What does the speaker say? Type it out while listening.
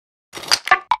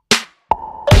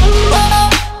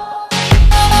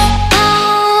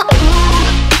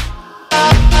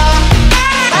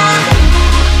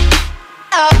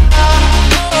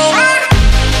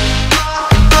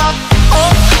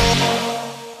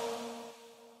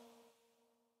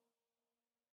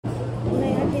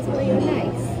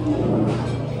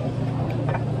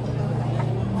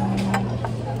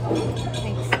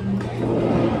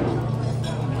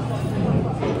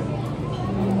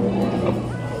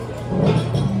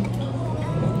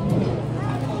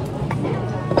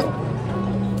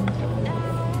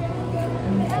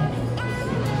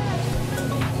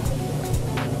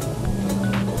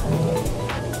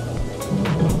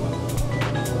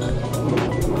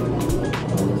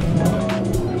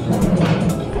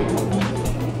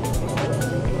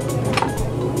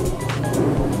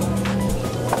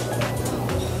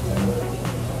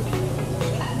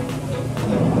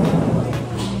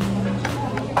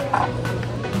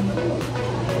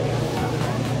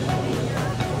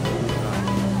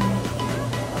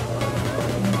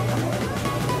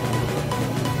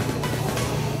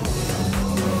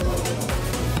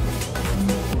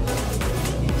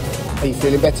Are you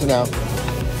feeling better now?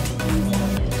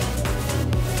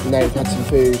 Now you've had some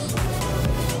food.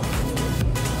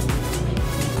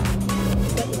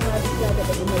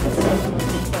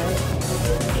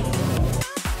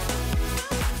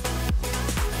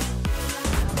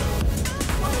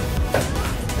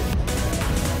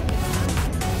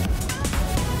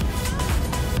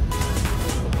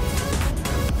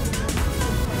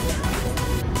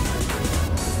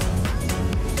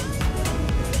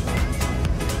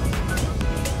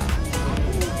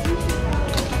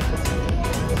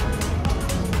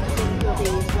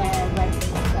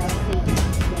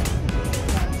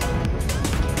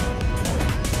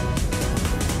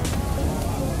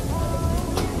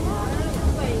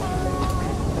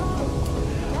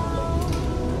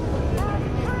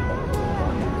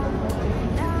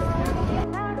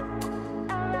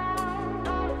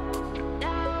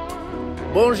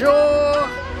 Bonjour,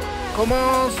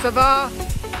 comment ça va?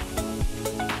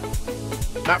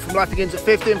 Matt from Life Begins at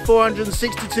 50 in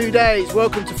 462 days.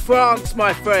 Welcome to France,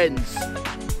 my friends.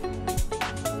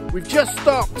 We've just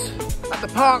stopped at the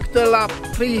Parc de la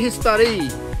Préhistoire,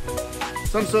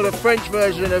 some sort of French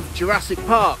version of Jurassic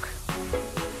Park.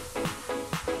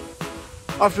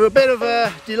 After a bit of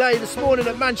a delay this morning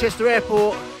at Manchester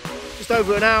Airport, just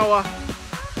over an hour,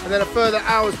 and then a further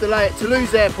hour's delay at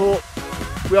Toulouse Airport,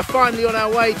 we are finally on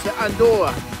our way to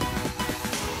Andorra.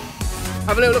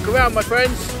 Have a little look around, my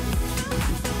friends.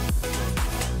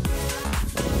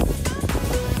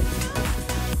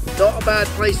 Not a bad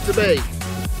place to be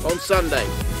on Sunday,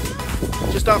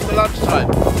 just after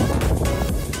lunchtime.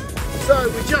 So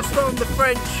we're just on the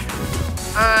French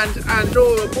and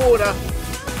Andorra border,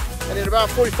 and in about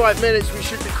 45 minutes we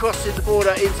should be crossing the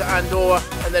border into Andorra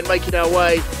and then making our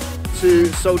way to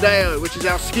Soldeu, which is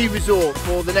our ski resort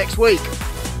for the next week.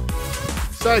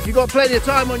 So if you've got plenty of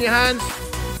time on your hands,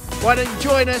 why don't you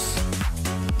join us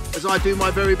as I do my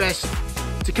very best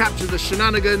to capture the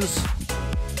shenanigans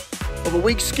of a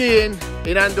week skiing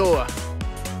in Andorra.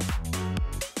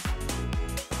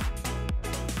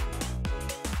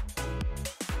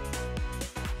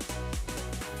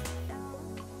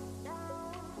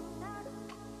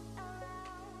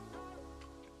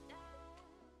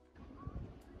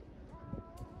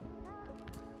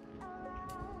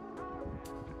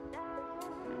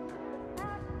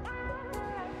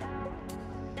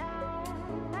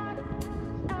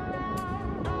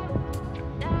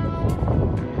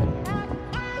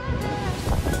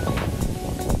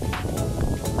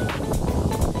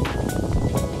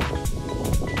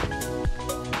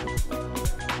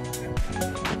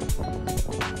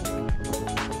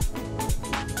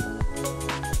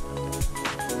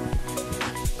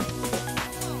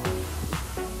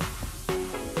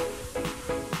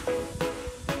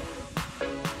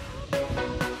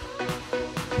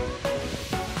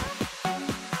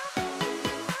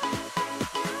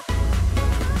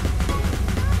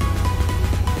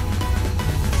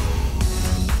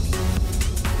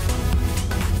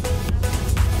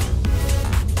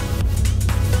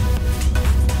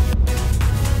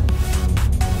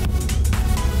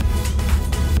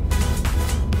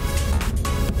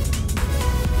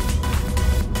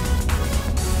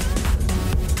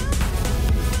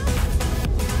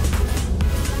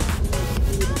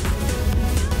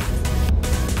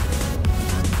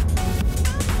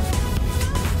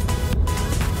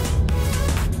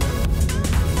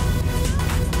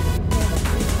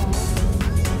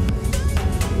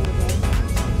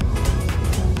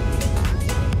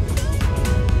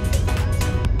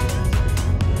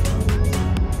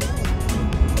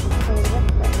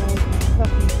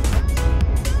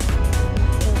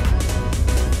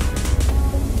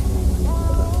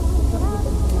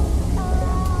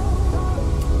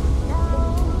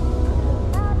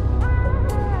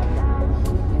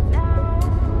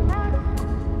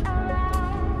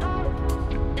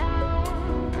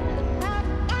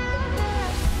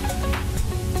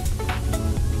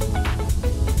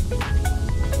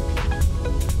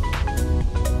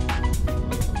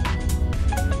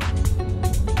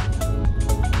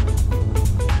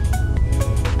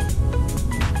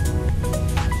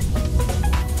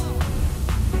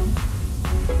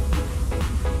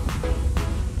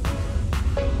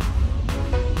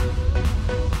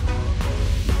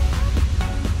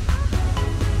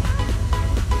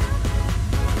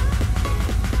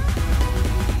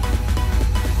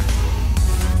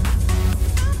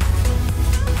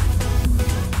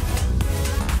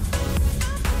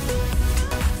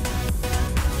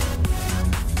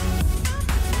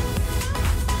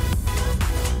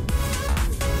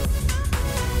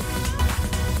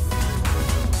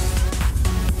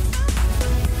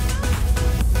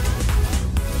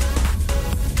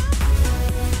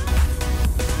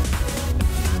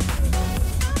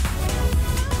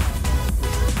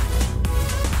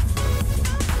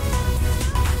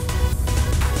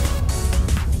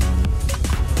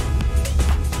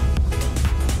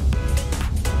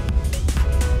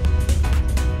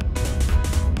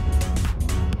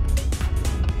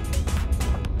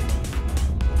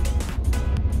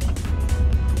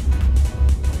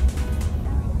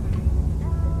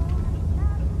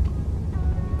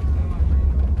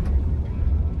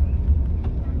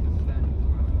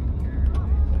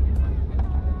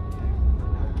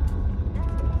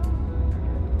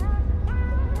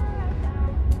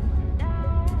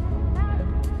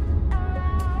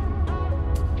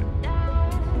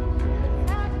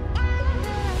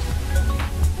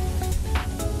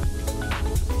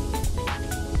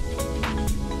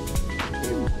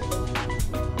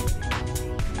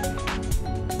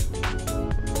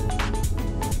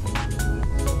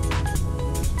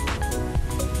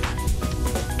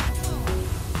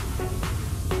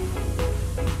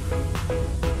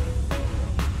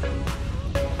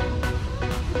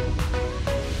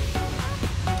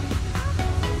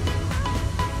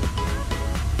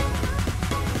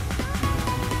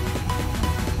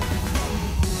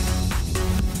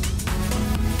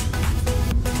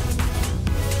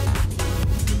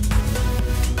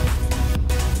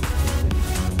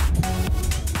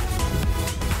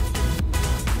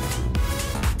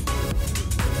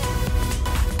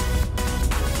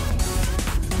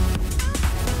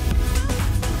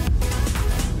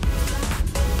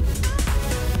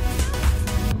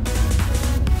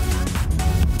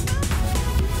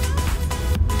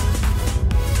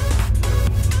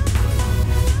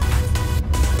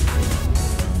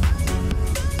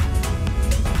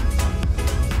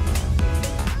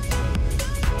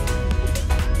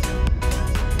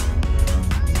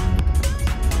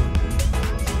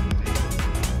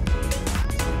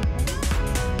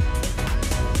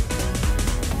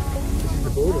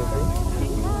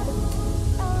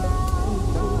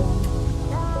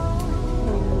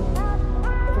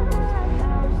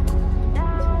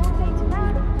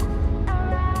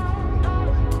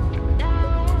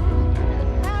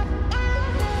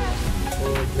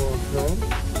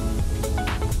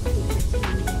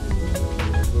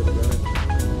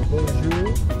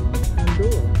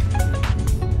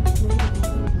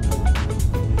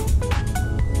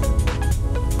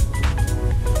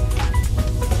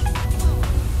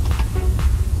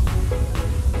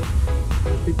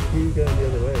 you going the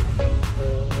other way?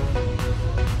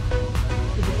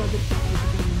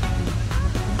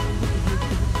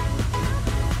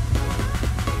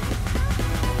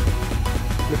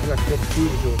 Looking like a ski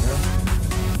resort now.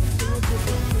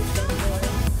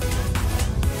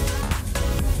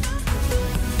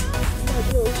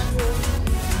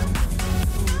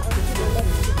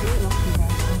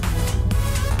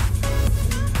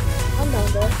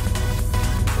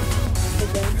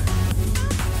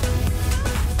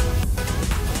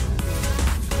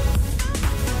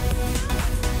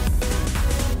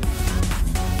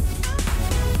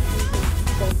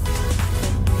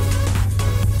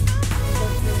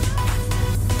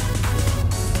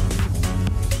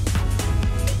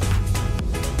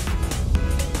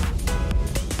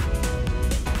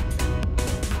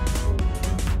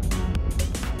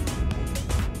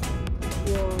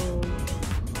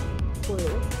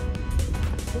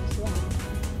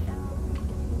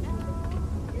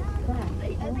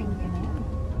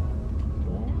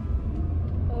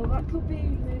 Oh, that could be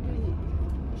maybe.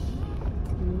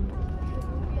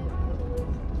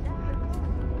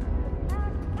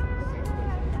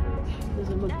 There's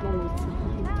a McDonald's.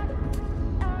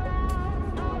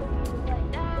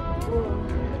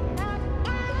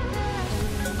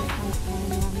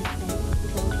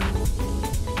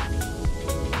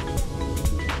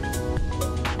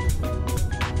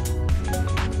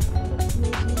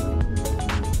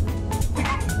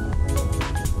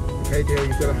 Okay dear,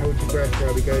 you've got to hold your breath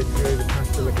while we go through the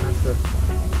Casa La Casa.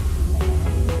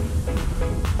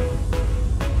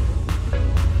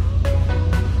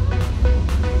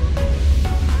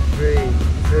 Three,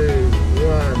 two,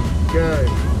 one,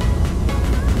 go.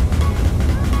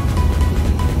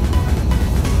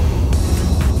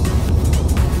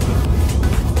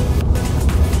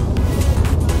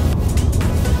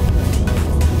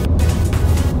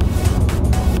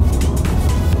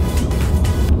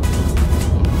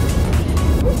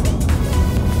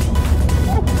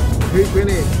 Who's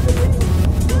winning?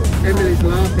 Emily's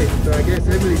laughing, so I guess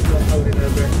Emily's not holding her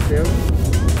breath still.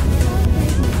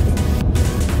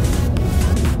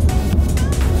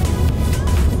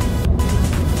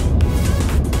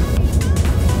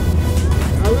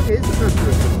 Oh look, it's a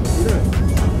customer, you know.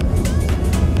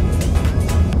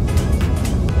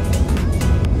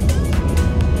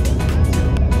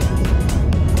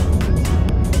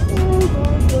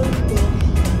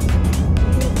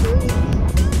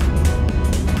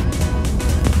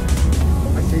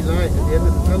 Light at the end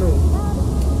of the tunnel.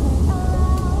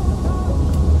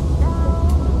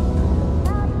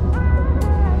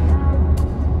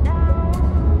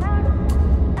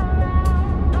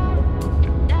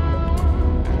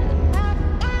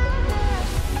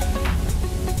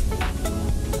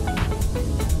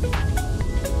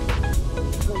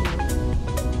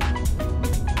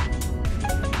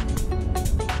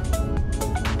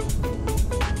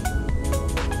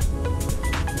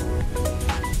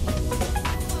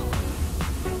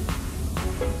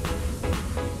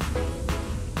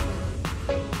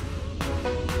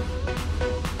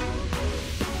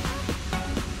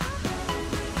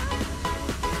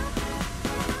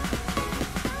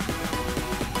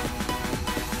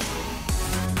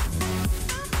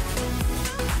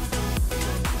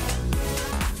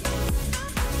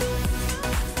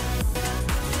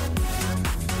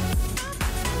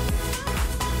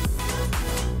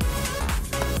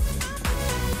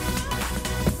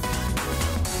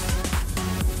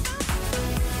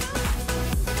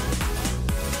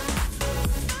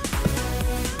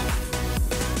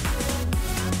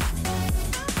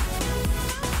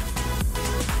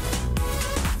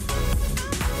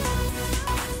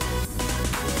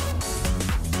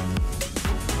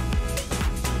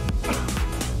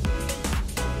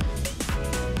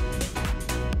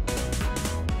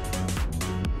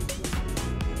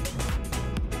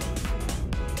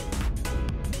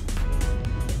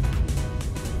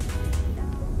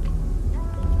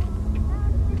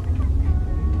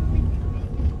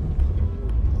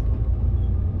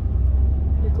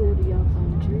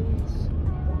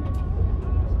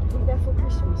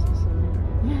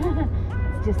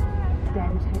 It's just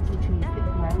them total trees that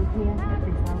grow here at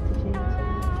this altitude.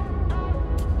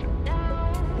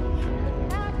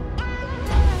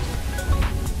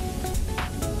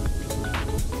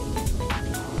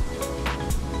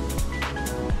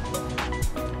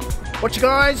 What you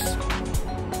guys?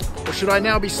 Or should I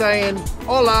now be saying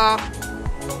hola?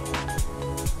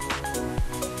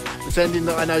 Pretending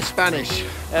that I know Spanish.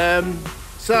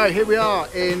 So here we are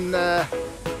in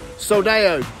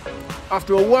Soldeu.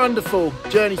 After a wonderful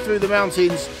journey through the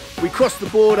mountains, we crossed the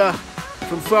border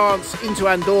from France into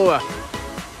Andorra.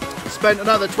 Spent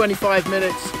another 25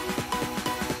 minutes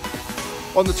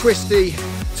on the twisty,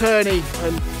 turny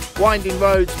and winding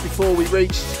roads before we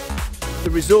reached the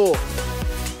resort.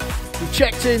 We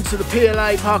checked into the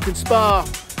PLA Park and Spa,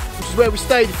 which is where we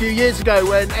stayed a few years ago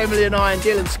when Emily and I and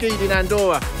Dylan skied in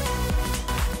Andorra.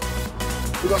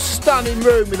 We've got a stunning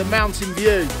room with a mountain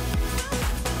view.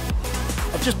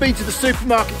 I've just been to the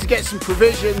supermarket to get some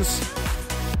provisions.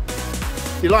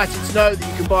 Delighted to know that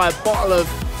you can buy a bottle of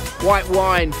white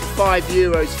wine for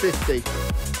 €5.50.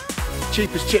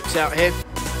 Cheapest chips out here.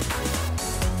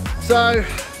 So,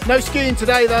 no skiing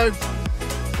today though.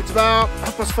 It's about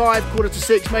 5:30,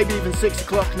 5:45, maybe even 6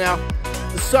 o'clock now.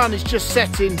 The sun is just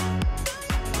setting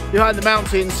behind the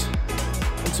mountains.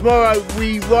 And tomorrow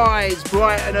we rise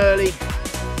bright and early,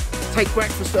 take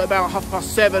breakfast at about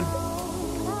 7:30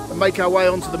 and make our way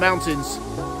onto the mountains.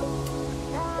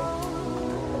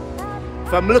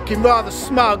 If I'm looking rather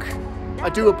smug, I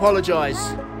do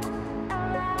apologise.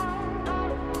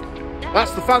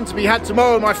 That's the fun to be had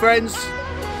tomorrow, my friends.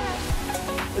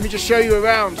 Let me just show you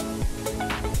around.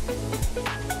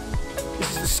 This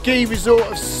is the Ski Resort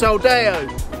of Soldeu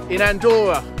in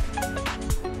Andorra.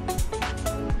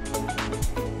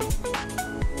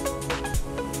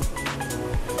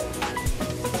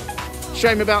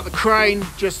 Shame about the crane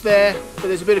just there, but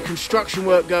there's a bit of construction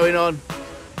work going on.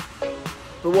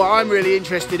 But what I'm really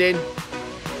interested in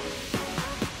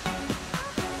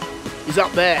is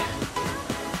up there.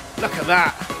 Look at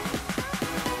that.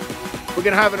 We're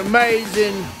going to have an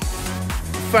amazing,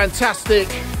 fantastic,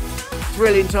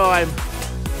 thrilling time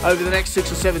over the next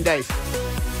 6 or 7 days.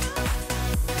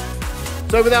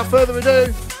 So without further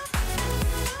ado,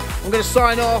 I'm going to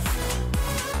sign off.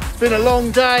 It's been a long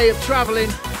day of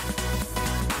travelling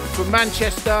from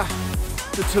Manchester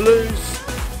to Toulouse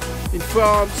in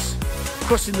France,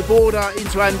 crossing the border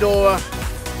into Andorra.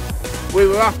 We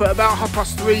were up at about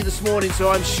 3:30 this morning, so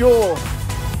I'm sure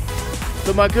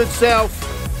that my good self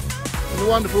and the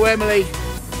wonderful Emily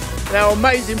and our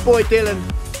amazing boy Dylan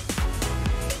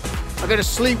are going to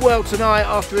sleep well tonight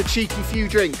after a cheeky few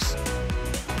drinks.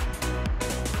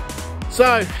 So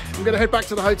I'm going to head back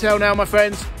to the hotel now, my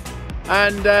friends,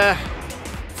 and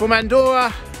from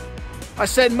Andorra I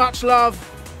send much love,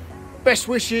 best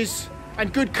wishes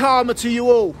and good karma to you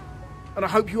all, and I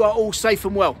hope you are all safe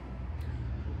and well.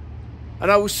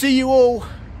 And I will see you all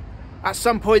at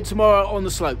some point tomorrow on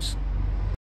the slopes.